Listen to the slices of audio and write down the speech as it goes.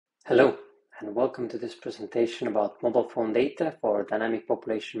Hello, and welcome to this presentation about mobile phone data for dynamic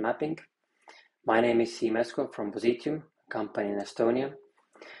population mapping. My name is Siim Esko from Positium, a company in Estonia.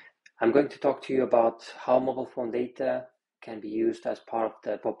 I'm going to talk to you about how mobile phone data can be used as part of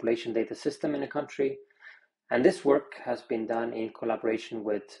the population data system in a country. And this work has been done in collaboration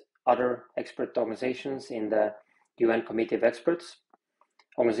with other expert organizations in the UN Committee of Experts,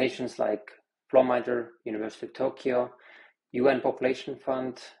 organizations like Flowminder, University of Tokyo, UN Population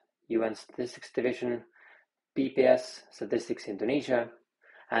Fund, UN Statistics Division, BPS, Statistics Indonesia,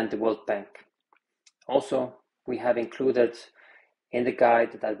 and the World Bank. Also, we have included in the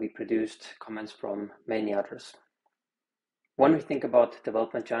guide that we produced comments from many others. When we think about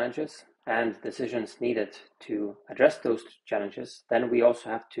development challenges and decisions needed to address those challenges, then we also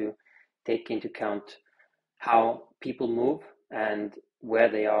have to take into account how people move and where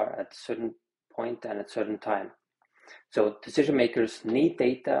they are at a certain point and at a certain time. So decision makers need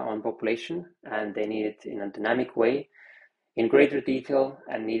data on population, and they need it in a dynamic way, in greater detail,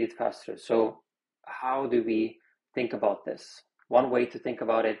 and need it faster. So how do we think about this? One way to think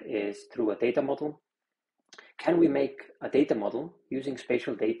about it is through a data model. Can we make a data model using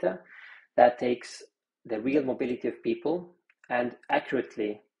spatial data that takes the real mobility of people and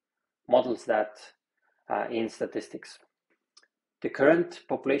accurately models that in statistics? The current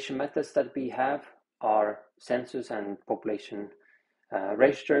population methods that we have are census and population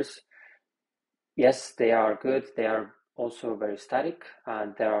registers. Yes, they are good. They are also very static,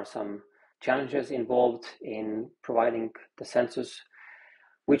 and there are some challenges involved in providing the census,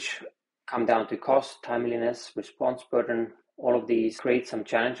 which come down to cost, timeliness, response burden. All of these create some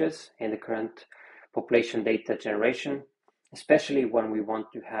challenges in the current population data generation, especially when we want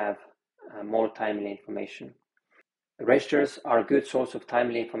to have more timely information. The registers are a good source of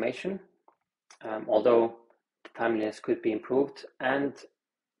timely information, although the timeliness could be improved, and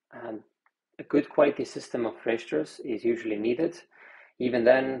a good quality system of registers is usually needed. Even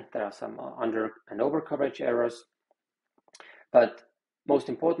then, there are some under and over coverage errors. But most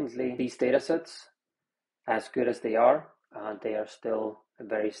importantly, these data sets, as good as they are still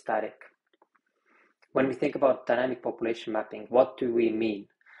very static. When we think about dynamic population mapping, what do we mean?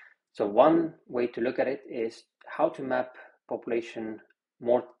 So one way to look at it is how to map population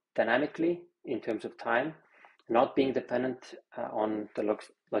more dynamically in terms of time, not being dependent on the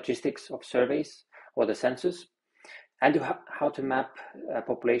logistics of surveys or the census, and how to map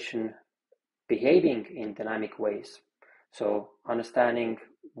population behaving in dynamic ways. So understanding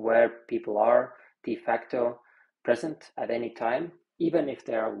where people are de facto present at any time, even if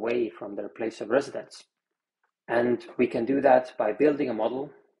they are away from their place of residence. And we can do that by building a model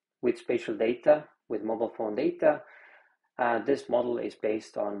with spatial data, with mobile phone data. This model is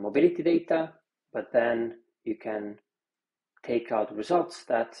based on mobility data, but then you can take out results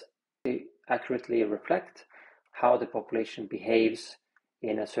that accurately reflect how the population behaves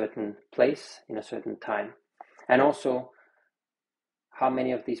in a certain place, in a certain time. And also, how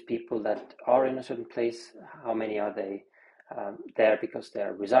many of these people that are in a certain place, how many are they there because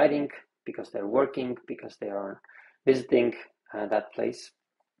they're residing, because they're working, because they are visiting that place,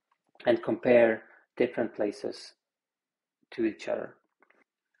 and compare different places to each other.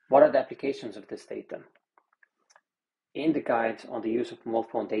 What are the applications of this data? In the guide on the use of mobile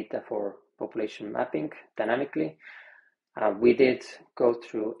phone data for population mapping dynamically, we did go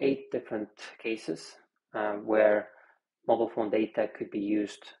through 8 different cases where mobile phone data could be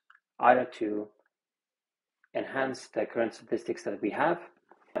used either to enhance the current statistics that we have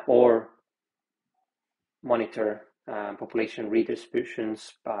or monitor population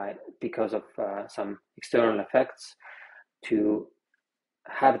redistributions because of some external effects, to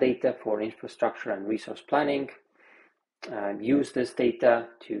have data for infrastructure and resource planning, use this data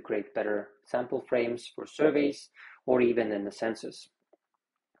to create better sample frames for surveys or even in the census.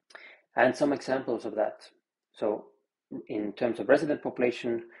 And some examples of that. So in terms of resident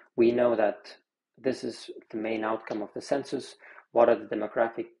population, we know that this is the main outcome of the census. What are the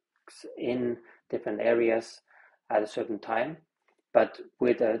demographics in different areas at a certain time? But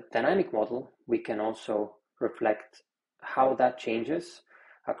with a dynamic model, we can also reflect how that changes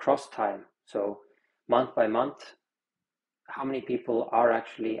across time. So month by month, how many people are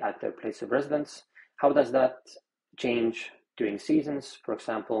actually at their place of residence? How does that change during seasons? For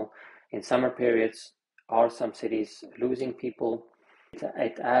example, in summer periods, are some cities losing people?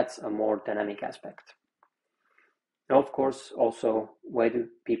 It adds a more dynamic aspect. And of course, also, where do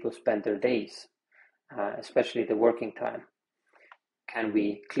people spend their days, especially the working time? Can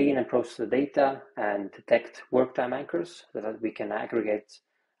we clean and process the data and detect work time anchors so that we can aggregate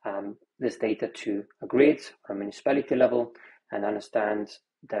this data to a grid or a municipality level and understand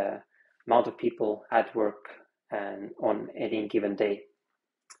the amount of people at work and on any given day.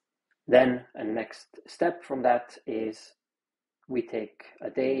 Then a next step from that is we take a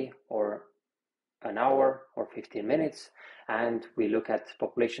day or an hour or 15 minutes and we look at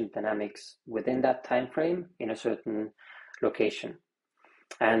population dynamics within that time frame in a certain location.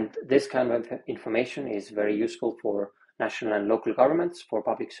 And this kind of information is very useful for national and local governments for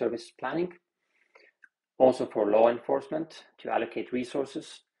public service planning, also for law enforcement to allocate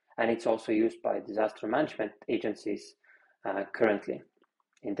resources, and it's also used by disaster management agencies currently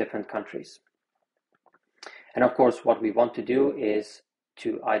in different countries. And of course, what we want to do is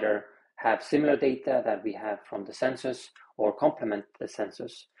to either have similar data that we have from the census or complement the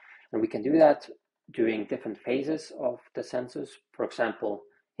census. And we can do that during different phases of the census. For example,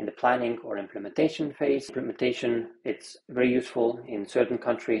 in the planning or implementation phase. Implementation, it's very useful in certain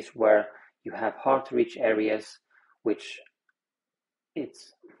countries where you have hard to reach areas, which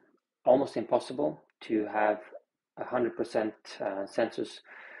it's almost impossible to have 100% census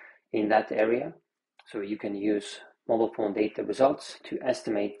in that area. So you can use mobile phone data results to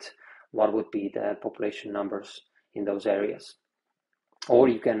estimate what would be the population numbers in those areas. Or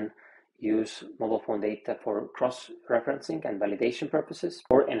you can use mobile phone data for cross-referencing and validation purposes,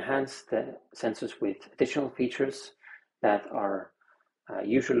 or enhance the census with additional features that are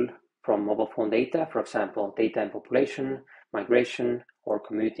usual from mobile phone data, for example, data and population, migration, or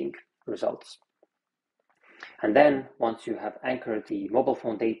commuting results. And then once you have anchored the mobile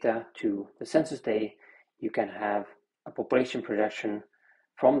phone data to the census day, you can have a population projection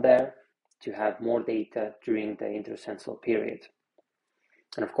from there to have more data during the intercensal period.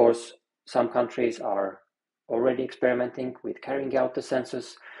 And of course, some countries are already experimenting with carrying out the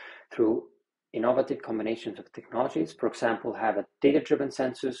census through innovative combinations of technologies. For example, have a data-driven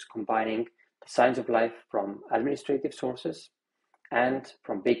census combining the signs of life from administrative sources and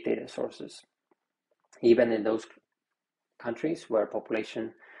from big data sources, even in those countries where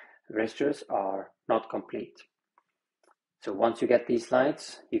population registers are not complete. So once you get these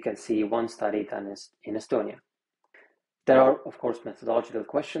slides, you can see one study done in Estonia. There are, of course, methodological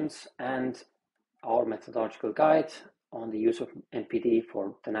questions, and our methodological guide on the use of NPD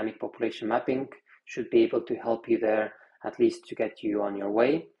for dynamic population mapping should be able to help you there, at least to get you on your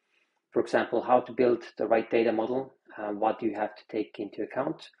way. For example, how to build the right data model, what do you have to take into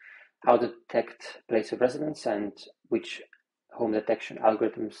account, how to detect place of residence and which home detection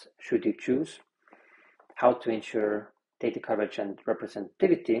algorithms should you choose, how to ensure data coverage and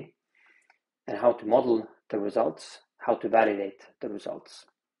representativity, and how to model the results, how to validate the results.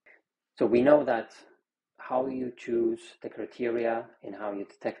 So we know that how you choose the criteria in how you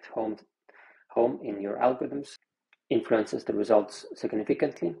detect home in your algorithms influences the results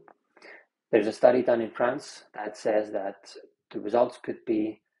significantly. There's a study done in France that says that the results could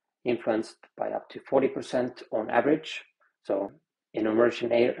be influenced by up to 40% on average. So in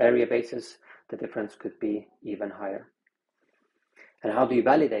immersion area basis, the difference could be even higher. And how do you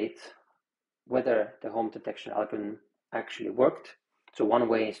validate whether the home detection algorithm actually worked? So one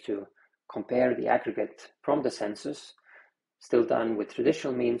way is to compare the aggregate from the census, still done with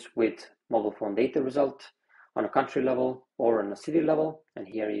traditional means, with mobile phone data result on a country level or on a city level. And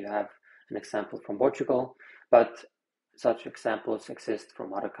here you have an example from Portugal, but such examples exist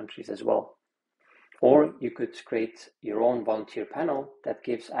from other countries as well. Or you could create your own volunteer panel that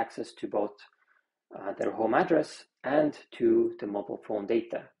gives access to both their home address and to the mobile phone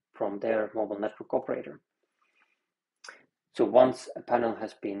data from their mobile network operator. So once a panel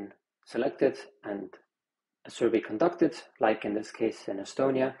has been selected and a survey conducted, like in this case in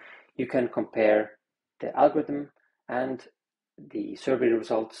Estonia, you can compare the algorithm and the survey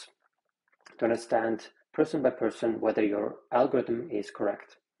results to understand person by person whether your algorithm is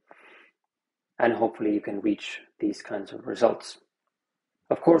correct. And hopefully you can reach these kinds of results.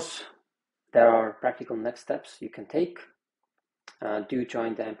 Of course, there are practical next steps you can take. Do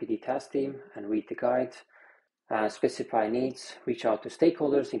join the NPD task team and read the guide. Specify needs, reach out to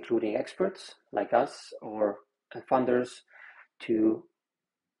stakeholders, including experts like us or funders, to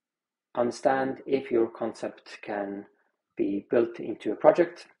understand if your concept can be built into a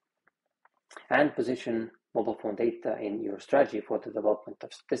project, and position mobile phone data in your strategy for the development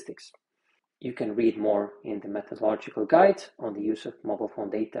of statistics. You can read more in the methodological guide on the use of mobile phone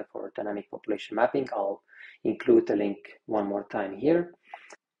data for dynamic population mapping. I'll include the link one more time here.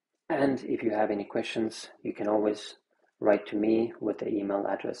 And if you have any questions, you can always write to me with the email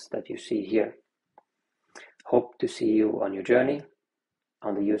address that you see here. Hope to see you on your journey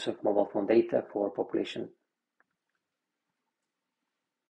on the use of mobile phone data for population